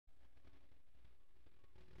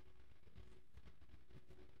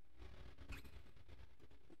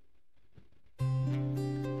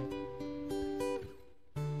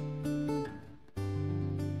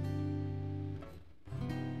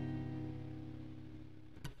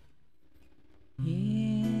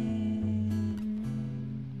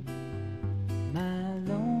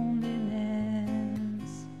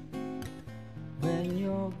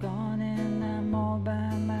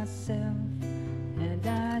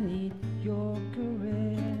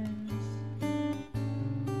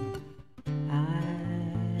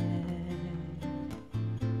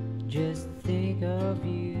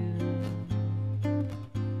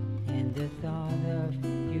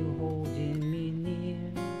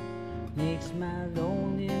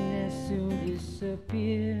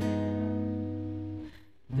disappear.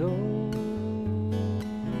 Though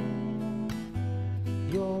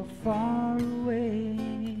you're far away,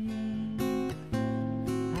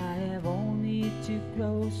 I have only to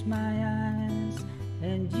close my eyes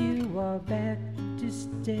and you are back to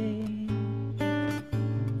stay.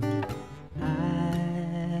 I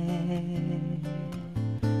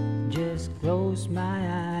just close my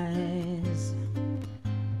eyes,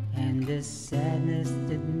 and the sadness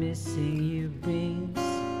that missing you brings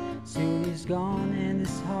soon is gone, and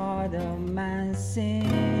this heart of mine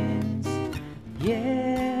sings. Yes,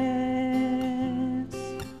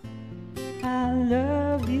 I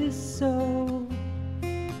love you so,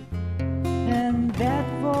 and that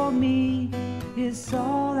for me is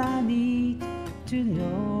all I need to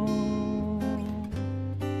know.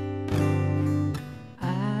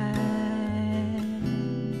 I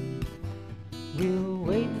will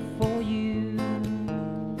wait for you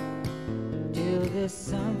till the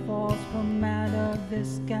sun falls from out of the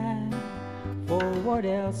sky. For what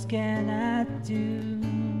else can I do?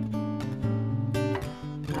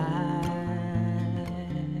 I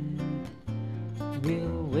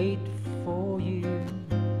will wait for you,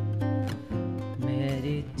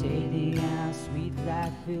 meditating how sweet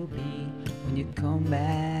life will be when you come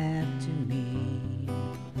back to me.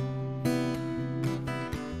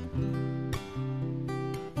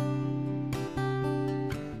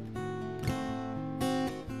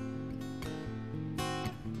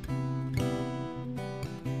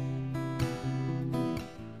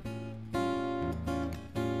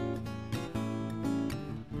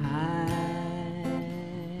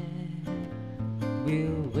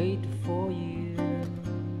 We'll wait for you,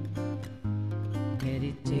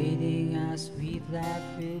 meditating how sweet life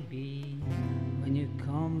will be when you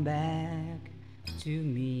come back to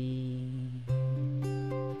me.